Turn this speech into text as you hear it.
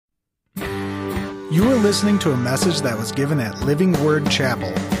You are listening to a message that was given at Living Word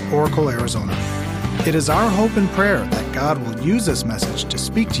Chapel, Oracle, Arizona. It is our hope and prayer that God will use this message to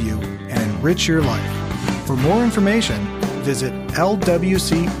speak to you and enrich your life. For more information, visit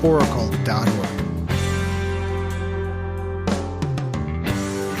lwcoracle.org.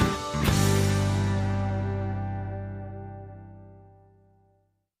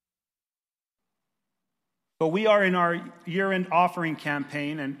 So we are in our year-end offering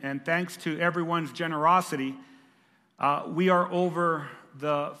campaign, and thanks to everyone's generosity, we are over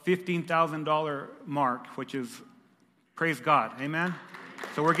the $15,000 mark, which is, praise God, amen?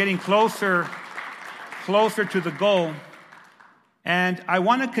 So we're getting closer to the goal, and I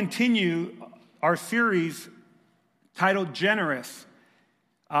want to continue our series titled Generous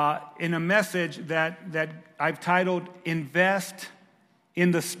in a message that I've titled Invest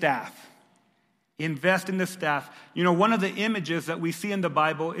in the Staff. Invest in the staff. You know, one of the images that we see in the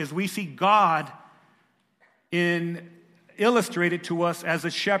Bible is we see God illustrated to us as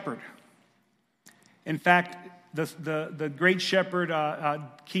a shepherd. In fact, the great shepherd,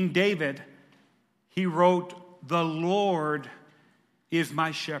 King David, he wrote, "The Lord is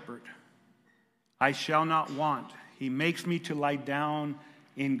my shepherd. I shall not want. He makes me to lie down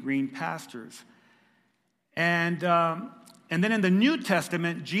in green pastures." And then in the New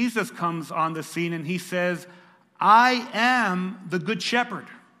Testament, Jesus comes on the scene and he says, "I am the good shepherd."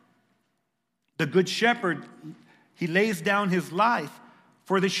 The good shepherd, he lays down his life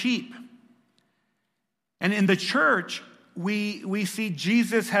for the sheep. And in the church, we see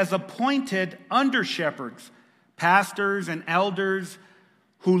Jesus has appointed under shepherds, pastors and elders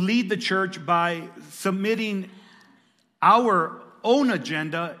who lead the church by submitting our own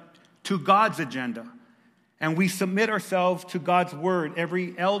agenda to God's agenda. And we submit ourselves to God's word.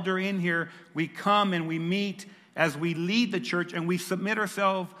 Every elder in here, we come and we meet as we lead the church, and we submit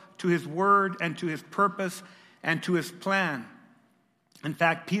ourselves to his word and to his purpose and to his plan. In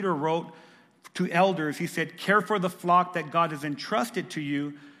fact, Peter wrote to elders, he said, "Care for the flock that God has entrusted to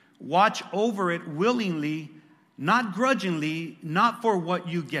you. Watch over it willingly, not grudgingly, not for what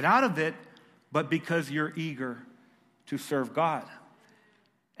you get out of it, but because you're eager to serve God."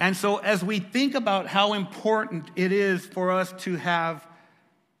 And so as we think about how important it is for us to have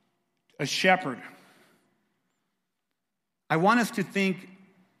a shepherd, I want us to think,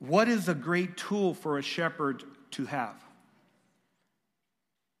 what is a great tool for a shepherd to have?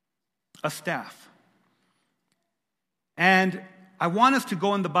 A staff. And I want us to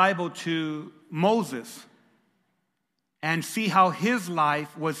go in the Bible to Moses and see how his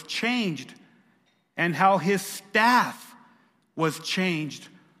life was changed and how his staff was changed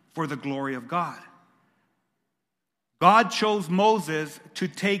for the glory of God. God chose Moses to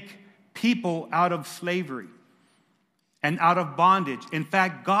take people out of slavery and out of bondage. In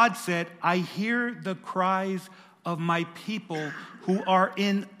fact, God said, "I hear the cries of my people who are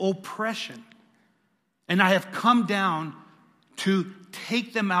in oppression, and I have come down to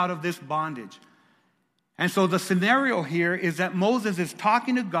take them out of this bondage." And so the scenario here is that Moses is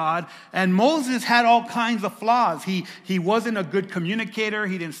talking to God, and Moses had all kinds of flaws. He wasn't a good communicator.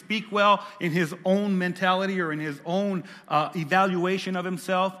 He didn't speak well in his own mentality or in his own evaluation of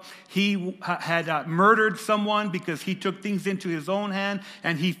himself. He had murdered someone because he took things into his own hand,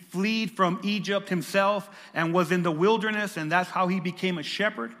 and he fled from Egypt himself and was in the wilderness, and that's how he became a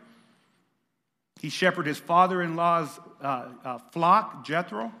shepherd. He shepherded his father-in-law's flock,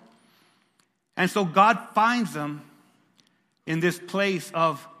 Jethro. And so God finds them in this place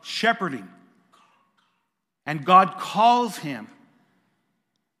of shepherding. And God calls him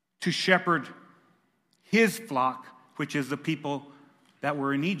to shepherd his flock, which is the people that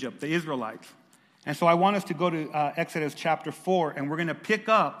were in Egypt, the Israelites. And so I want us to go to Exodus chapter 4, and we're going to pick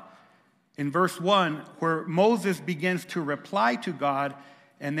up in verse 1 where Moses begins to reply to God,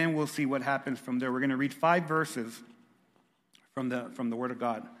 and then we'll see what happens from there. We're going to read 5 verses from the Word of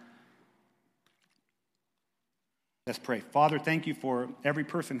God. Let's pray. Father, thank you for every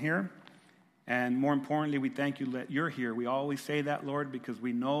person here. And more importantly, we thank you that you're here. We always say that, Lord, because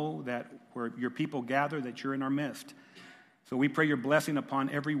we know that where your people gather, that you're in our midst. So we pray your blessing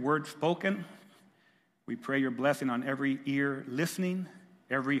upon every word spoken. We pray your blessing on every ear listening,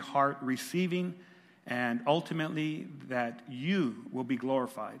 every heart receiving, and ultimately that you will be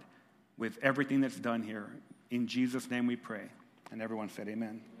glorified with everything that's done here. In Jesus' name we pray. And everyone said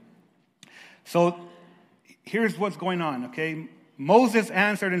amen. So here's what's going on, okay? Moses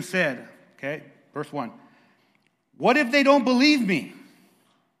answered and said, okay, verse 1, "What if they don't believe me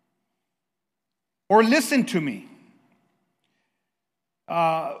or listen to me?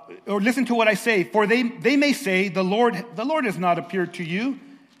 Or listen to what I say, for they may say, the Lord has not appeared to you.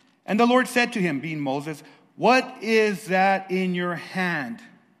 And the Lord said to him, being Moses, what is that in your hand?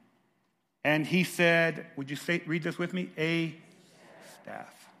 And he said, would you read this with me? A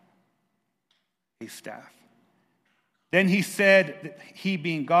staff. A staff. Then he said, he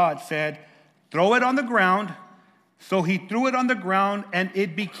being God said, throw it on the ground. So he threw it on the ground, and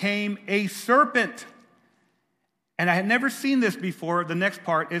it became a serpent. And I had never seen this before. The next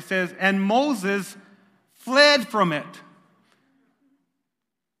part, it says, and Moses fled from it.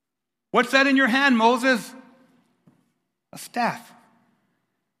 What's that in your hand, Moses? A staff.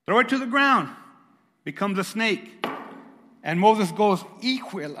 Throw it to the ground. Becomes a snake. And Moses goes,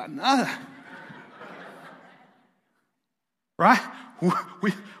 hijo de la nada. Right?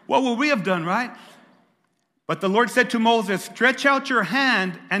 What would we have done, right? But the Lord said to Moses, stretch out your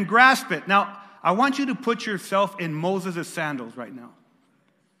hand and grasp it. Now, I want you to put yourself in Moses' sandals right now.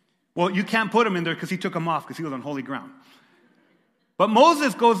 Well, you can't put him in there because he took them off because he was on holy ground. But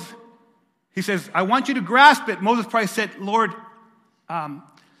Moses goes, he says, I want you to grasp it. Moses probably said, Lord,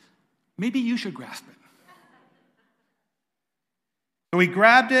 maybe you should grasp it. So he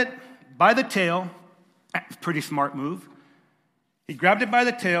grabbed it by the tail. Pretty smart move. He grabbed it by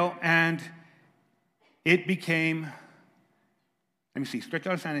the tail, and it became, stretch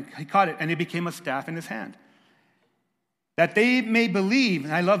out his hand, and he caught it, and it became a staff in his hand. That they may believe,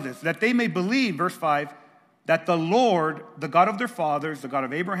 and I love this, that they may believe, verse 5, that the Lord, the God of their fathers, the God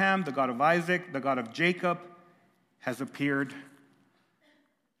of Abraham, the God of Isaac, the God of Jacob, has appeared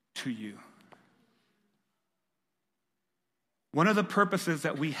to you. One of the purposes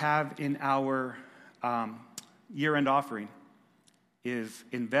that we have in our year-end offering is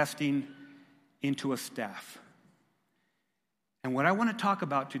investing into a staff. And what I want to talk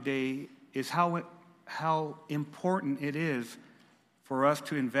about today is how important it is for us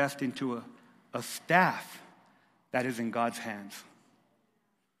to invest into a staff that is in God's hands.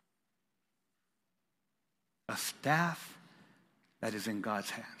 A staff that is in God's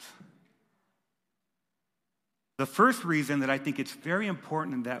hands. The first reason that I think it's very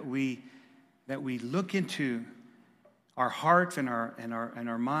important that we look into our hearts and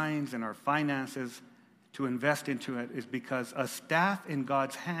our minds and our finances to invest into it is because a staff in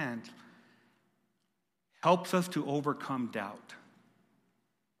God's hand helps us to overcome doubt.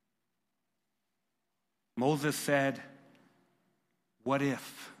 Moses said, what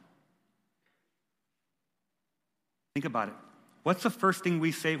if? Think about it. What's the first thing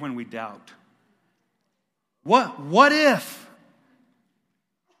we say when we doubt? What if?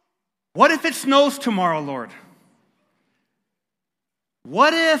 What if it snows tomorrow, Lord?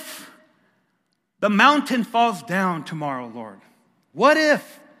 What if the mountain falls down tomorrow, Lord? What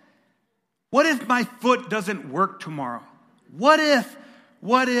if my foot doesn't work tomorrow? What if?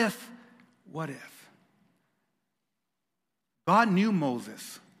 God knew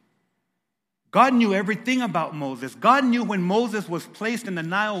Moses. God knew everything about Moses. God knew when Moses was placed in the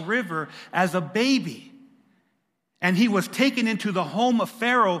Nile River as a baby. And he was taken into the home of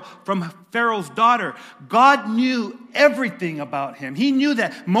Pharaoh from Pharaoh's daughter. God knew everything about him. He knew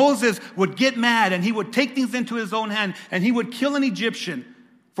that Moses would get mad and he would take things into his own hand and he would kill an Egyptian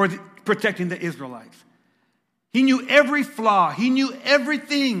for protecting the Israelites. He knew every flaw. He knew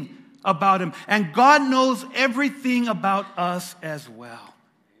everything about him. And God knows everything about us as well.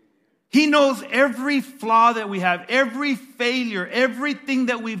 He knows every flaw that we have, every failure, everything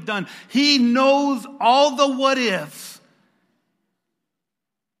that we've done. He knows all the what ifs,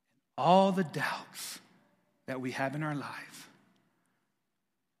 all the doubts that we have in our lives.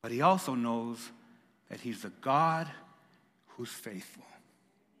 But he also knows that he's a God who's faithful.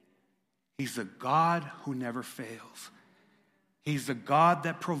 He's a God who never fails. He's a God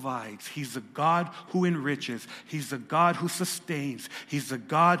that provides. He's a God who enriches. He's a God who sustains. He's a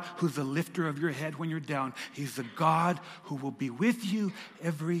God who's the lifter of your head when you're down. He's a God who will be with you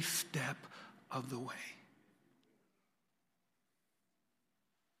every step of the way.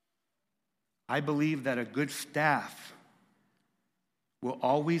 I believe that a good staff will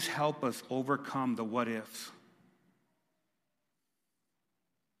always help us overcome the what ifs.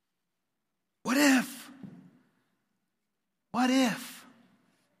 What if? What if?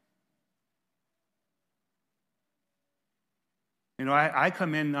 You know, I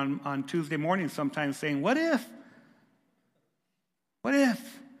come in on Tuesday morning sometimes saying, what if? What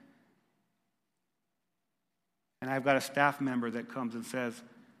if? And I've got a staff member that comes and says,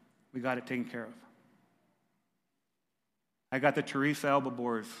 we got it taken care of. I got the Teresa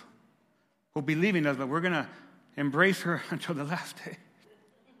Elbabors who'll be leaving us, but we're going to embrace her until the last day.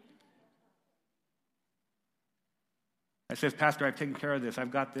 I says, Pastor, I've taken care of this.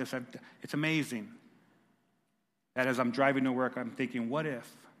 I've got this. It's amazing that as I'm driving to work, I'm thinking, what if?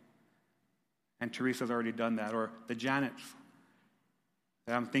 And Teresa's already done that. Or the Janets.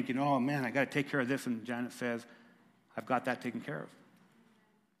 That I'm thinking, oh man, I got to take care of this. And Janet says, I've got that taken care of.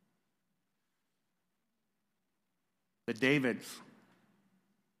 The Davids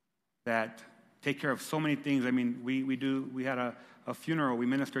that take care of so many things. I mean, we had a funeral. We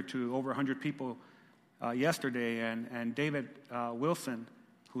ministered to over 100 people yesterday. And David Wilson,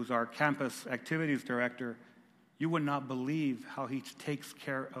 who's our campus activities director, you would not believe how he takes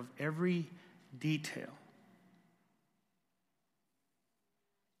care of every detail.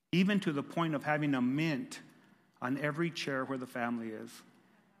 Even to the point of having a mint on every chair where the family is,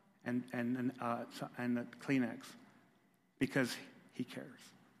 and the Kleenex, because he cares.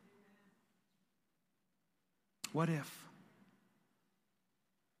 What if?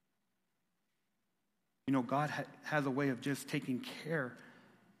 You know, God has a way of just taking care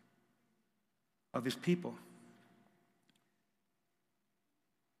of his people.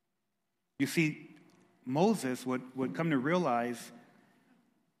 You see, Moses would come to realize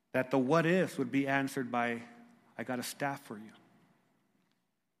that the what ifs would be answered by, I got a staff for you.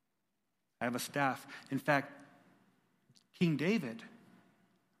 I have a staff. In fact, King David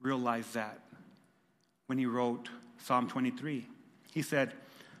realized that when he wrote Psalm 23. He said,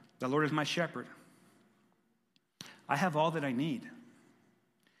 the Lord is my shepherd. I have all that I need.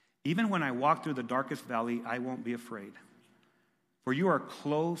 Even when I walk through the darkest valley, I won't be afraid. For you are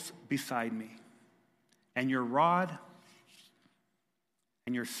close beside me, and your rod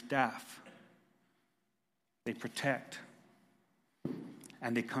and your staff, they protect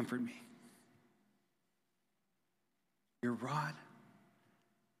and they comfort me. Your rod and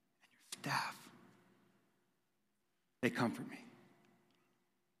your staff, they comfort me.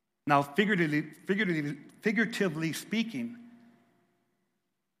 Now, figuratively speaking,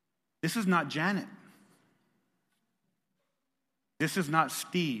 this is not Janet. This is not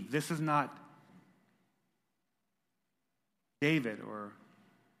Steve. This is not David or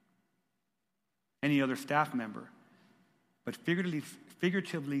any other staff member. But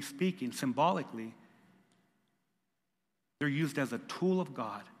figuratively speaking, symbolically, they're used as a tool of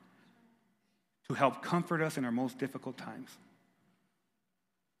God to help comfort us in our most difficult times.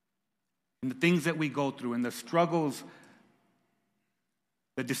 In the things that we go through, in the struggles,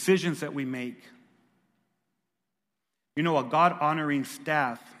 the decisions that we make. You know, a God-honoring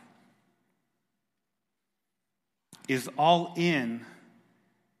staff is all in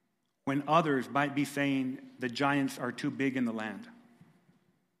when others might be saying the giants are too big in the land.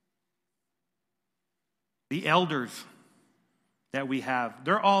 The elders that we have,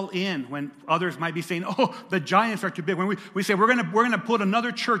 they're all in when others might be saying, oh, the giants are too big. When we say we're gonna put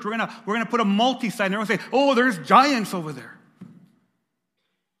another church, we're gonna put a multi-site, and they're gonna say, oh, there's giants over there.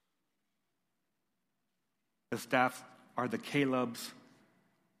 The staff are the Calebs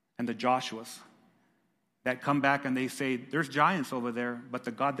and the Joshuas that come back and they say, there's giants over there, but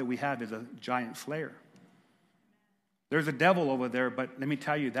the God that we have is a giant slayer. There's a devil over there, but let me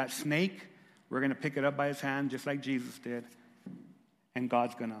tell you, that snake, we're going to pick it up by his hand just like Jesus did, and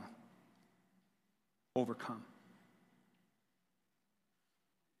God's going to overcome.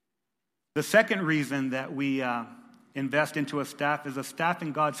 The second reason that we invest into a staff is a staff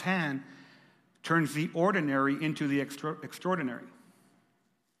in God's hand turns the ordinary into the extraordinary.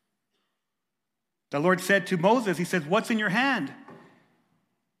 The Lord said to Moses, he says, what's in your hand?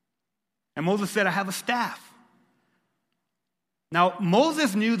 And Moses said, I have a staff. Now,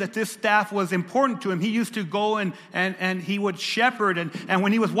 Moses knew that this staff was important to him. He used to go and he would shepherd. And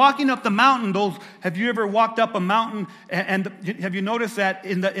when he was walking up the mountain, have you ever walked up a mountain and have you noticed that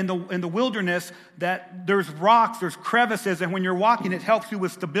in the wilderness that there's rocks, there's crevices, and when you're walking, it helps you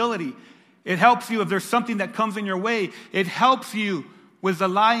with stability. It helps you if there's something that comes in your way. It helps you with the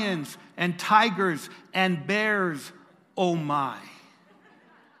lions and tigers and bears. Oh my.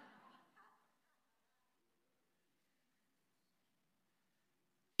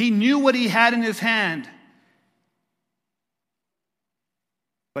 He knew what he had in his hand,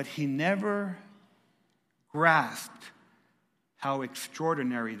 but he never grasped how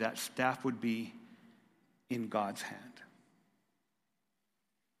extraordinary that staff would be in God's hand.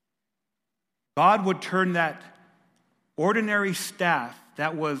 God would turn that ordinary staff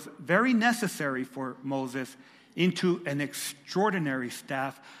that was very necessary for Moses into an extraordinary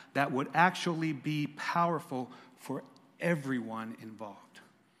staff that would actually be powerful for everyone involved.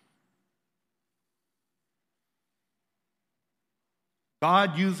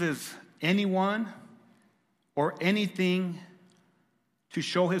 God uses anyone or anything to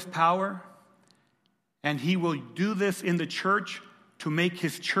show his power, and he will do this in the church to make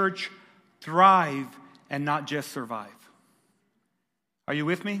his church thrive and not just survive. Are you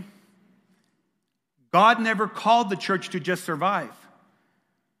with me? God never called the church to just survive.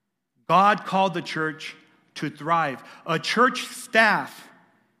 God called the church to thrive. A church staff,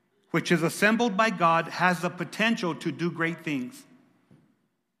 which is assembled by God, has the potential to do great things.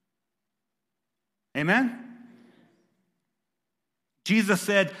 Amen? Jesus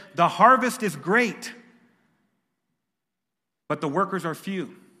said, the harvest is great, but the workers are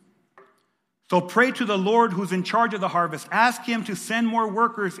few. So pray to the Lord who's in charge of the harvest. Ask him to send more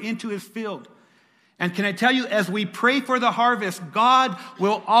workers into his field. And can I tell you, as we pray for the harvest, God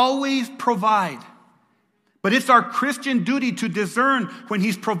will always provide. But it's our Christian duty to discern when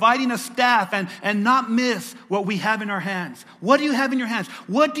he's providing a staff and not miss what we have in our hands. What do you have in your hands?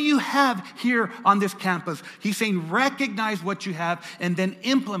 What do you have here on this campus? He's saying recognize what you have and then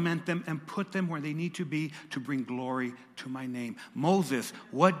implement them and put them where they need to be to bring glory to my name. Moses,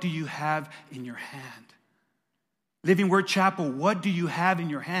 what do you have in your hand? Living Word Chapel, what do you have in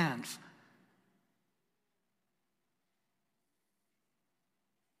your hands?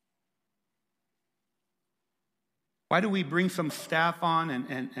 Why do we bring some staff on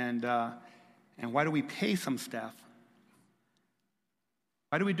and why do we pay some staff?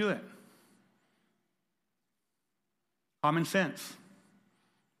 Why do we do it? Common sense.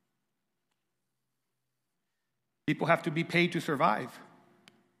 People have to be paid to survive.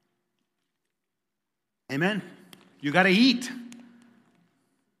 Amen. You got to eat.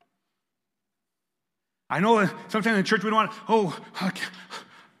 I know sometimes in the church we don't want,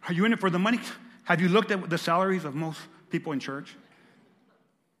 are you in it for the money? Have you looked at the salaries of most people in church?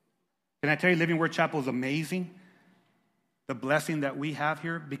 Can I tell you, Living Word Chapel is amazing. The blessing that we have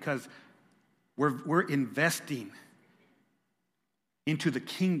here because we're investing into the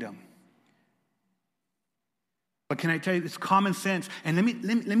kingdom. But can I tell you, it's common sense. And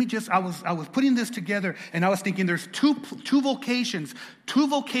let me just, I was putting this together and I was thinking there's two vocations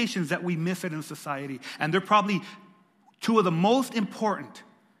that we miss it in society. And they're probably two of the most important.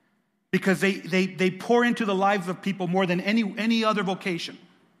 Because they pour into the lives of people more than any other vocation.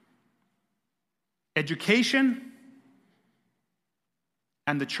 Education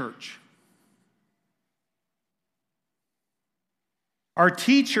and the church. Our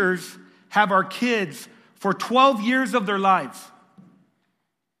teachers have our kids for 12 years of their lives.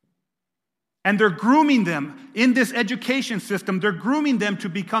 And they're grooming them in this education system. They're grooming them to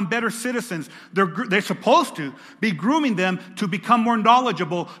become better citizens. They're supposed to be grooming them to become more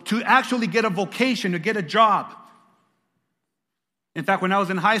knowledgeable, to actually get a vocation, to get a job. In fact, when I was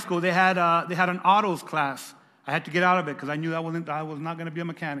in high school, they had an autos class. I had to get out of it because I knew I was not going to be a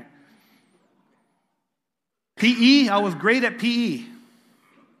mechanic. PE, I was great at PE.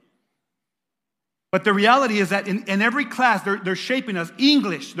 But the reality is that in every class, they're shaping us.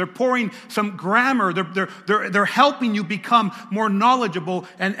 English, they're pouring some grammar. They're helping you become more knowledgeable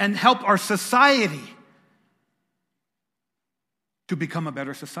and help our society to become a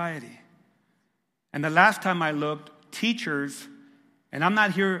better society. And the last time I looked, teachers, and I'm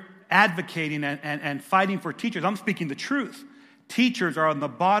not here advocating and fighting for teachers. I'm speaking the truth. Teachers are on the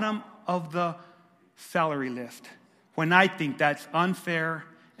bottom of the salary list when I think that's unfair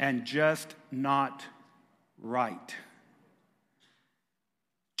and just not right.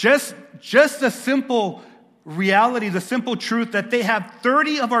 Just the simple reality, the simple truth that they have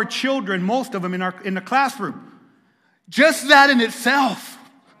 30 of our children, most of them in the classroom. Just that in itself.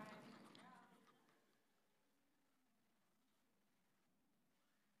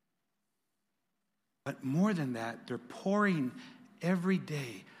 But more than that, they're pouring every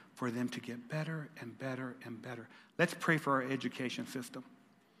day for them to get better and better and better. Let's pray for our education system.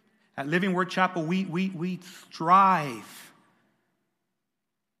 At Living Word Chapel, we strive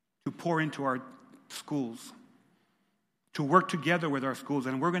to pour into our schools, to work together with our schools,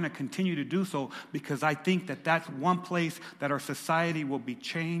 and we're going to continue to do so because I think that that's one place that our society will be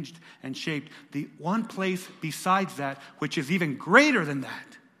changed and shaped. The one place besides that, which is even greater than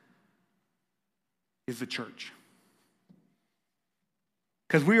that, is the church.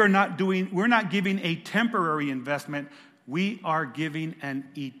 Because we're not giving a temporary investment. We are giving an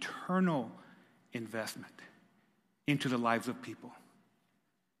eternal investment into the lives of people.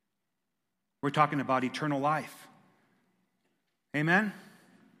 We're talking about eternal life. Amen?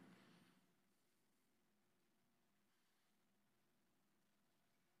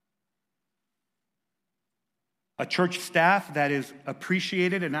 A church staff that is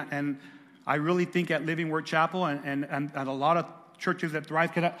appreciated, and I really think at Living Word Chapel and a lot of churches that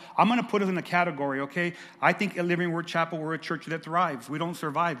thrive. I'm going to put us in a category, okay? I think at Living Word Chapel, we're a church that thrives. We don't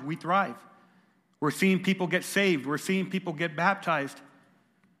survive, we thrive. We're seeing people get saved. We're seeing people get baptized.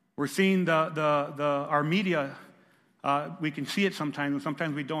 We're seeing our media. We can see it sometimes, and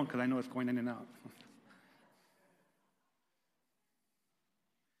sometimes we don't because I know it's going in and out.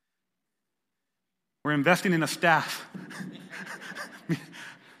 We're investing in a staff.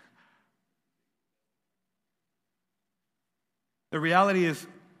 The reality is,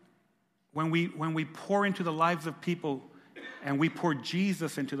 when we pour into the lives of people and we pour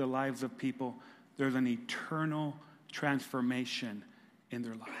Jesus into the lives of people, there's an eternal transformation in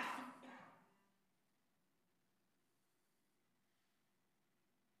their life.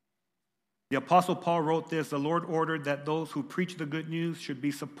 The Apostle Paul wrote this: the Lord ordered that those who preach the good news should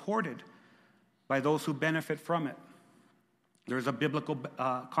be supported by those who benefit from it. There's a biblical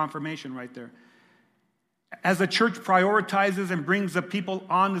confirmation right there. As the church prioritizes and brings the people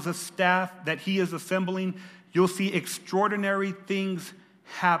on as a staff that he is assembling, you'll see extraordinary things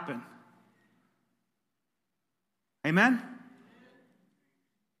happen. Amen?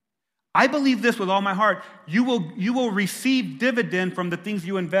 I believe this with all my heart. You will receive dividend from the things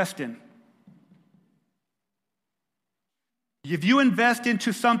you invest in. If you invest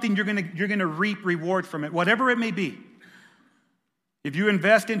into something, you're gonna reap rewards from it, whatever it may be. If you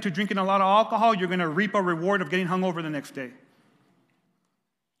invest into drinking a lot of alcohol, you're going to reap a reward of getting hungover the next day.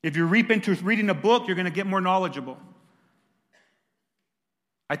 If you reap into reading a book, you're going to get more knowledgeable.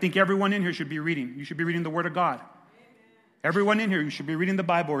 I think everyone in here should be reading. You should be reading the Word of God. Amen. Everyone in here, you should be reading the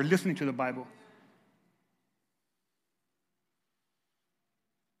Bible or listening to the Bible.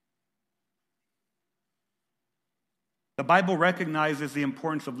 The Bible recognizes the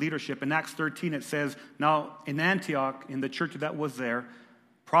importance of leadership. In Acts 13, it says, now in Antioch, in the church that was there,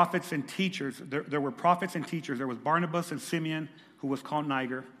 prophets and teachers, there were prophets and teachers. There was Barnabas and Simeon, who was called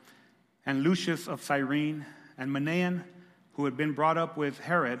Niger, and Lucius of Cyrene, and Manaen, who had been brought up with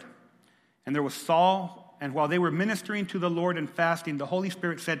Herod. And there was Saul, and while they were ministering to the Lord and fasting, the Holy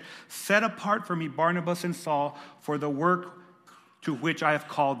Spirit said, set apart for me Barnabas and Saul for the work to which I have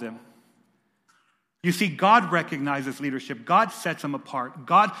called them. You see, God recognizes leadership. God sets them apart.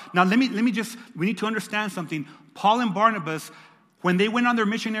 Now we need to understand something. Paul and Barnabas, when they went on their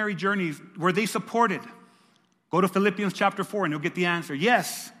missionary journeys, were they supported? Go to Philippians chapter 4 and you'll get the answer.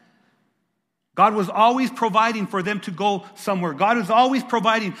 Yes. God was always providing for them to go somewhere. God is always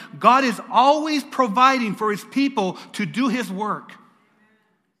providing. God is always providing for his people to do his work.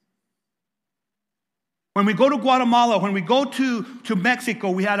 When we go to Guatemala, when we go to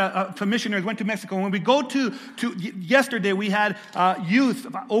Mexico, we had some missionaries went to Mexico. When we go to yesterday, we had youth,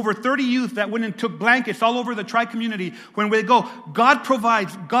 over 30 youth that went and took blankets all over the tri-community. When we go, God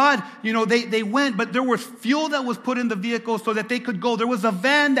provides. God, they went, but there was fuel that was put in the vehicle so that they could go. There was a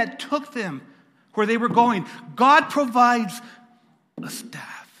van that took them where they were going. God provides a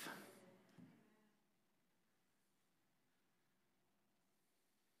staff.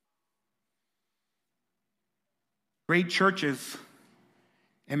 Great churches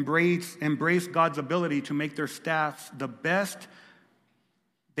embrace God's ability to make their staffs the best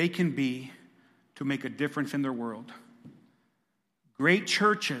they can be to make a difference in their world. Great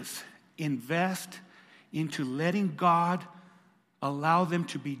churches invest into letting God allow them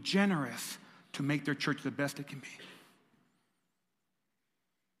to be generous to make their church the best it can be.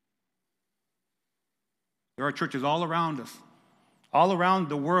 There are churches all around us, all around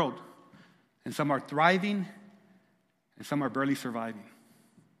the world, and some are thriving and some are barely surviving.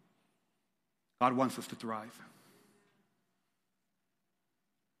 God wants us to thrive.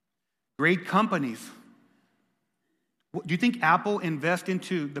 Great companies. Do you think Apple invests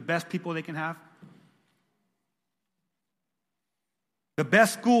into the best people they can have? The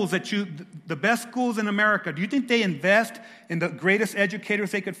best schools in America, do you think they invest in the greatest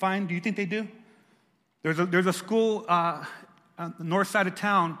educators they could find? Do you think they do? There's a school on the north side of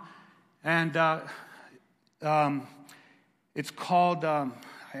town, and it's called, I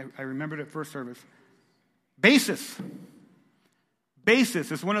remembered it first service, Basis.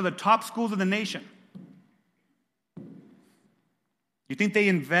 Basis is one of the top schools in the nation. You think they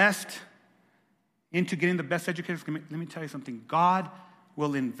invest into getting the best educators? Let me tell you something. God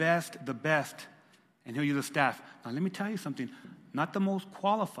will invest the best, and he'll use the staff. Now, let me tell you something. Not the most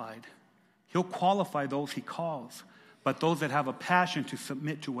qualified. He'll qualify those he calls, but those that have a passion to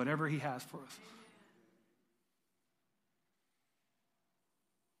submit to whatever he has for us.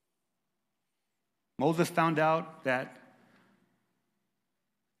 Moses found out that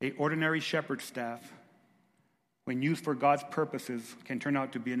an ordinary shepherd staff, when used for God's purposes, can turn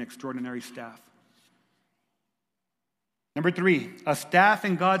out to be an extraordinary staff. Number 3, a staff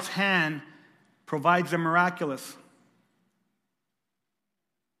in God's hand provides the miraculous.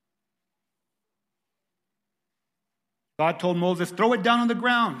 God told Moses, throw it down on the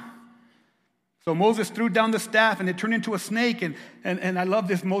ground. So Moses threw down the staff and it turned into a snake. And I love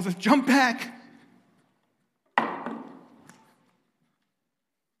this. Moses, jump back.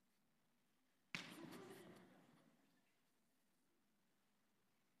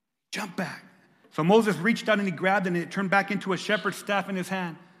 Jump back. So Moses reached out and he grabbed it, and it turned back into a shepherd's staff in his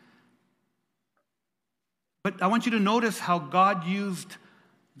hand. But I want you to notice how God used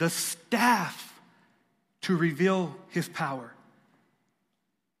the staff to reveal his power.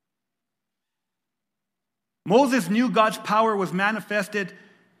 Moses knew God's power was manifested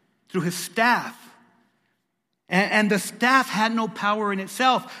through his staff. And the staff had no power in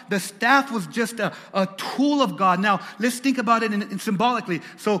itself. The staff was just a tool of God. Now, let's think about it in symbolically.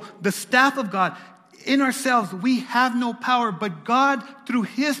 So the staff of God, in ourselves, we have no power, but God, through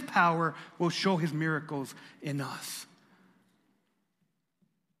his power, will show his miracles in us.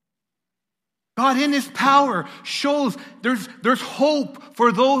 God in his power shows there's hope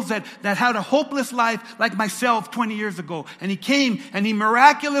for those that had a hopeless life like myself 20 years ago. And he came and he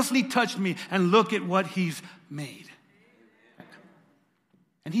miraculously touched me, and look at what he's made.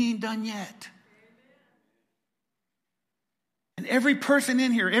 And he ain't done yet. And every person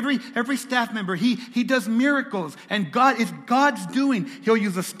in here, every staff member, he does miracles. And it's God's doing. He'll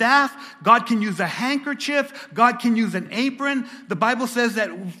use a staff. God can use a handkerchief. God can use an apron. The Bible says that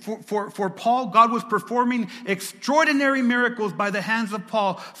for Paul, God was performing extraordinary miracles by the hands of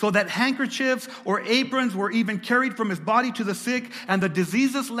Paul, so that handkerchiefs or aprons were even carried from his body to the sick, and the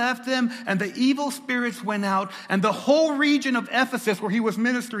diseases left them, and the evil spirits went out. And the whole region of Ephesus, where he was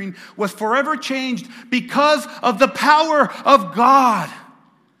ministering, was forever changed because of the power of God,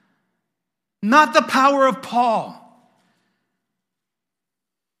 not the power of Paul.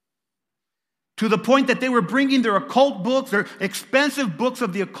 To the point that they were bringing their occult books, their expensive books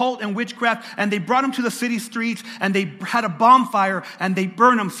of the occult and witchcraft, and they brought them to the city streets, and they had a bonfire, and they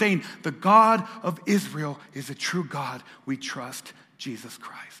burned them, saying, "The God of Israel is a true God. We trust Jesus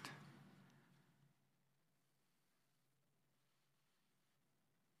Christ."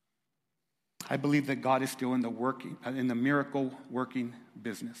 I believe that God is still in the miracle working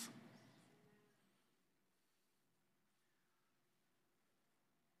business.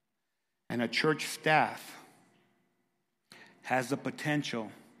 And a church staff has the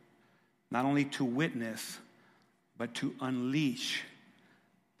potential not only to witness, but to unleash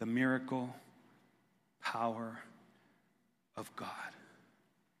the miracle power of God.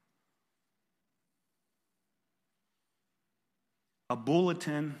 A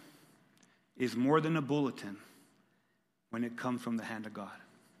bulletin is more than a bulletin when it comes from the hand of God.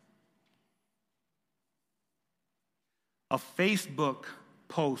 A Facebook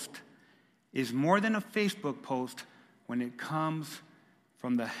post is more than a Facebook post when it comes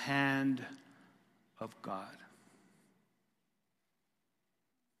from the hand of God.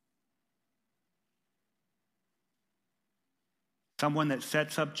 Someone that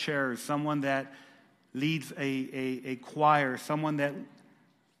sets up chairs, someone that leads a choir, someone that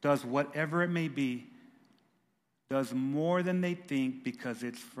does whatever it may be, does more than they think because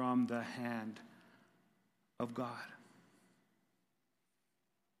it's from the hand of God.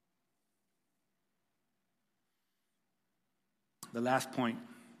 The last point.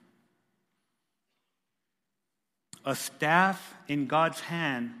 A staff in God's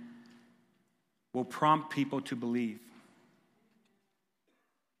hand will prompt people to believe.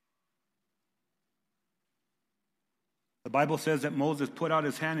 The Bible says that Moses put out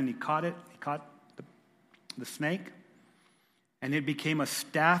his hand and he caught it. He caught the snake. And it became a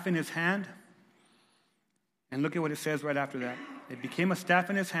staff in his hand. And look at what it says right after that. It became a staff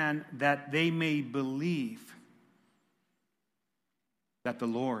in his hand that they may believe that the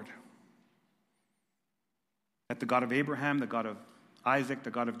Lord, that the God of Abraham, the God of Isaac,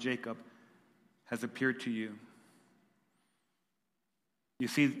 the God of Jacob, has appeared to you. You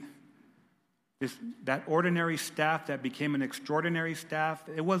see, that ordinary staff that became an extraordinary staff,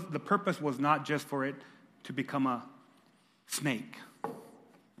 the purpose was not just for it to become a snake.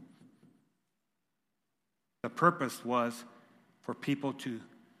 The purpose was for people to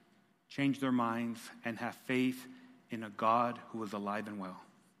change their minds and have faith in a God who is alive and well.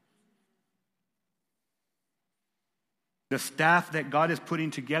 The staff that God is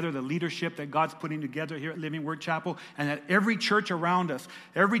putting together, the leadership that God's putting together here at Living Word Chapel, and at every church around us,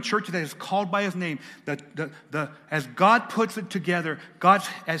 every church that is called by His name, as God puts it together, God's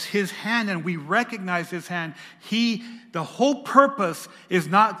as His hand, and we recognize His hand. The whole purpose is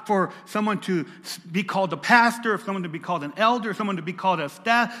not for someone to be called a pastor, or someone to be called an elder, or someone to be called a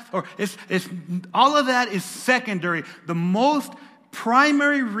staff, or it's all of that is secondary. The most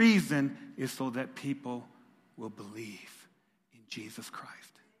primary reason is so that people will believe Jesus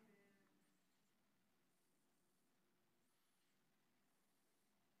Christ.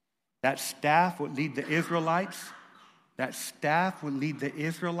 That staff would lead the Israelites. That staff would lead the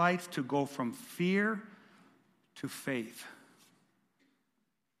Israelites to go from fear to faith.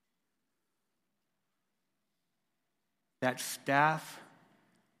 that staff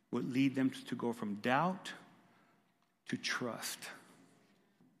would lead them to go from doubt to trust.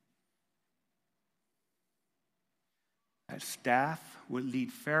 That staff would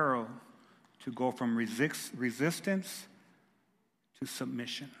lead Pharaoh to go from resistance to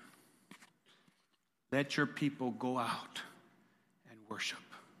submission. Let your people go out and worship.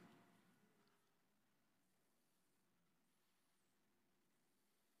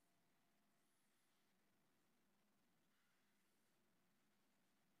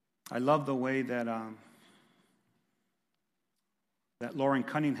 I love the way that Lauren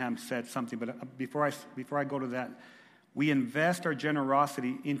Cunningham said something, but before I go to that, we invest our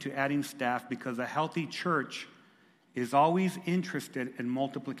generosity into adding staff because a healthy church is always interested in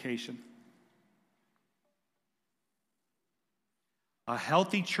multiplication. A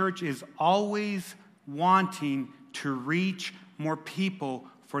healthy church is always wanting to reach more people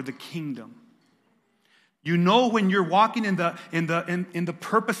for the kingdom. You know when you're walking in the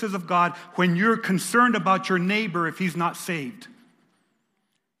purposes of God, when you're concerned about your neighbor if he's not saved.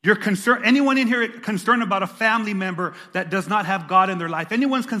 You're concerned. Anyone in here concerned about a family member that does not have God in their life?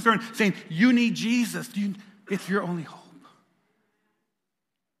 Anyone's concerned saying, you need Jesus. It's your only hope.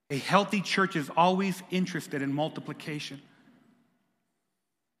 A healthy church is always interested in multiplication.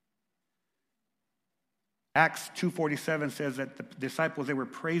 Acts 2:47 says that the disciples, they were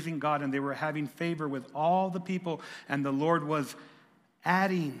praising God and they were having favor with all the people, and the Lord was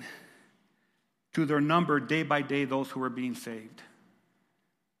adding to their number day by day those who were being saved.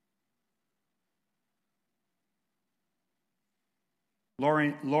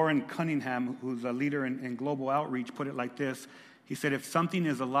 Lauren Cunningham, who's a leader in global outreach, put it like this. He said, if something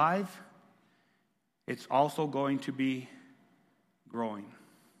is alive, it's also going to be growing.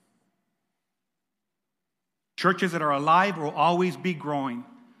 Churches that are alive will always be growing.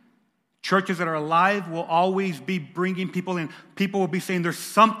 Churches that are alive will always be bringing people in. People will be saying, there's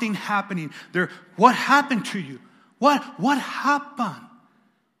something happening. What happened to you? What happened?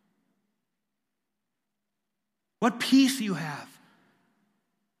 What peace you have?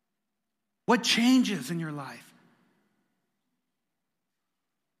 What changes in your life?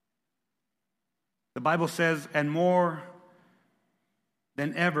 The Bible says, and more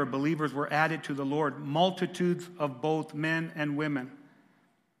than ever, believers were added to the Lord, multitudes of both men and women.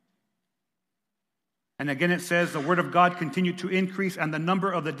 And again it says, the word of God continued to increase, and the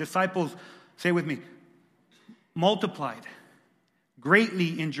number of the disciples, say with me, multiplied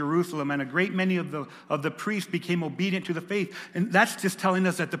greatly in Jerusalem, and a great many of the priests became obedient to the faith. And that's just telling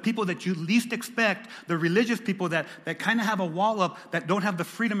us that the people that you least expect, the religious people that kind of have a wall up, that don't have the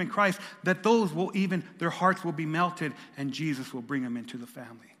freedom in Christ, that those will even, their hearts will be melted, and Jesus will bring them into the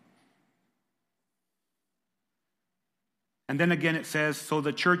family. And then again it says, so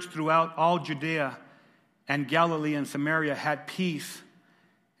the church throughout all Judea and Galilee and Samaria had peace,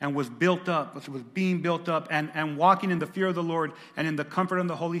 and was built up, was being built up, and walking in the fear of the Lord and in the comfort of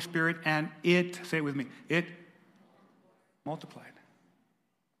the Holy Spirit, and it, say it with me, it multiplied.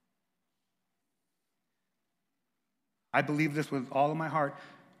 I believe this with all of my heart.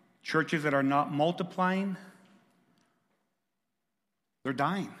 Churches that are not multiplying, they're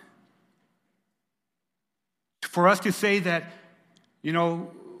dying. For us to say that,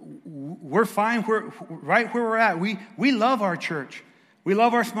 we're fine, we're right where we're at. We love our church. We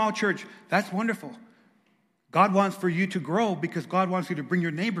love our small church. That's wonderful. God wants for you to grow because God wants you to bring your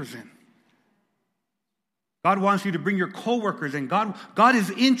neighbors in. God wants you to bring your coworkers in. God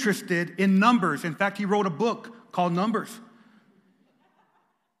is interested in numbers. In fact, he wrote a book called Numbers.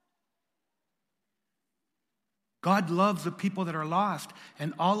 God loves the people that are lost,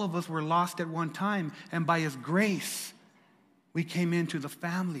 and all of us were lost at one time, and by his grace, we came into the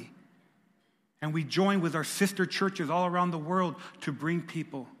family. And we join with our sister churches all around the world to bring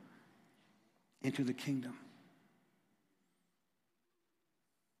people into the kingdom.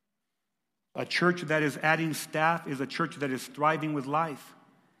 A church that is adding staff is a church that is thriving with life.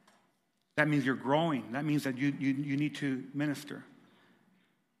 That means you're growing. That means that you need to minister.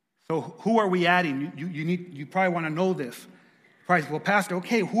 So who are we adding? You probably want to know this. Probably, well, Pastor,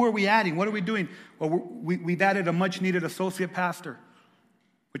 okay, who are we adding? What are we doing? Well, we've added a much-needed associate pastor,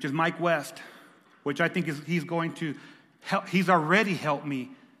 which is Mike West, which I think he's going to help. He's already helped me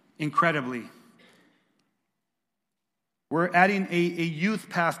incredibly. We're adding a youth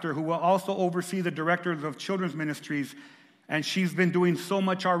pastor who will also oversee the directors of children's ministries, and she's been doing so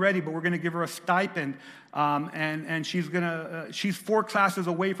much already, but we're going to give her a stipend, and she's 4 classes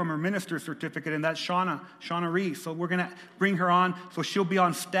away from her minister's certificate, and that's Shauna Reese. So we're going to bring her on, so she'll be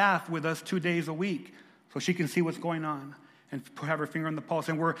on staff with us 2 days a week, so she can see what's going on. and have her finger on the pulse.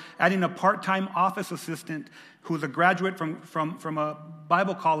 And we're adding a part-time office assistant who's a graduate from a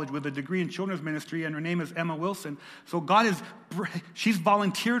Bible college with a degree in children's ministry, and her name is Emma Wilson. So she's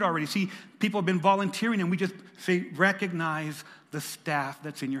volunteered already. See, people have been volunteering, and we just say, recognize the staff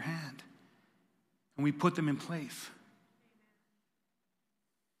that's in your hand. And we put them in place.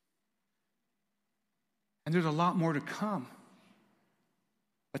 And there's a lot more to come.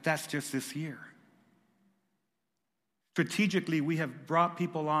 But that's just this year. Strategically, we have brought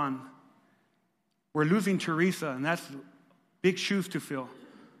people on. We're losing Teresa, and that's big shoes to fill.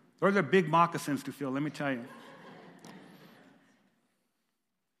 Those are big moccasins to fill, let me tell you.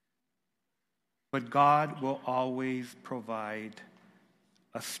 But God will always provide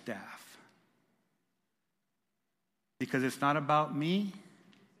a staff. Because it's not about me.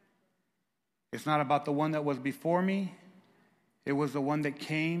 It's not about the one that was before me. It was the one that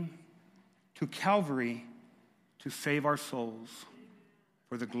came to Calvary to save our souls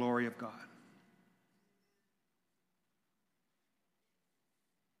for the glory of God.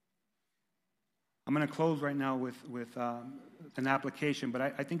 I'm going to close right now with an application, but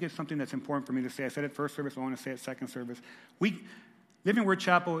I think it's something that's important for me to say. I said it first service, I want to say it second service. Living Word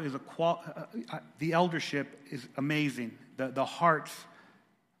Chapel is the eldership is amazing. The hearts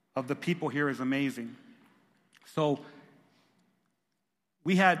of the people here is amazing. So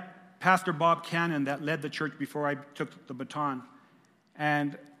we had Pastor Bob Cannon that led the church before I took the baton.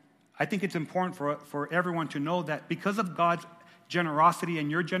 And I think it's important for everyone to know that because of God's generosity and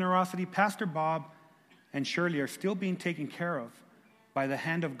your generosity, Pastor Bob and Shirley are still being taken care of by the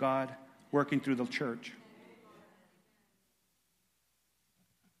hand of God working through the church.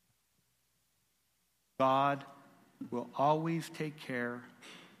 God will always take care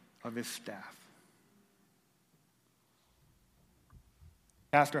of his staff.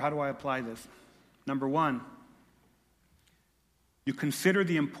 Pastor, how do I apply this? Number one, you consider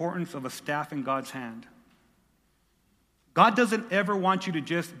the importance of a staff in God's hand. God doesn't ever want you to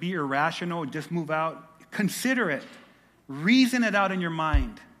just be irrational, just move out. Consider it. Reason it out in your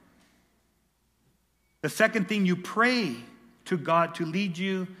mind. The second thing, you pray to God to lead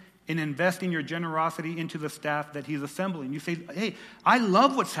you in investing your generosity into the staff that he's assembling. You say, hey, I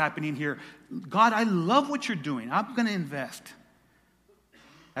love what's happening here. God, I love what you're doing. I'm going to invest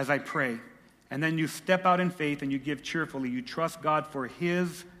as I pray. And then you step out in faith and you give cheerfully. You trust God for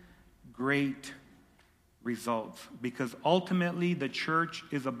his great results. Because ultimately, the church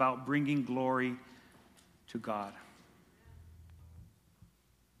is about bringing glory to God.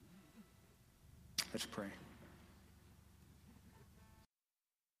 Let's pray.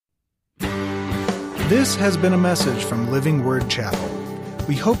 This has been a message from Living Word Chapel.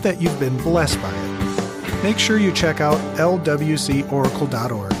 We hope that you've been blessed by it. Make sure you check out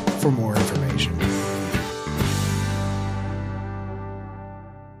lwcoracle.org for more information.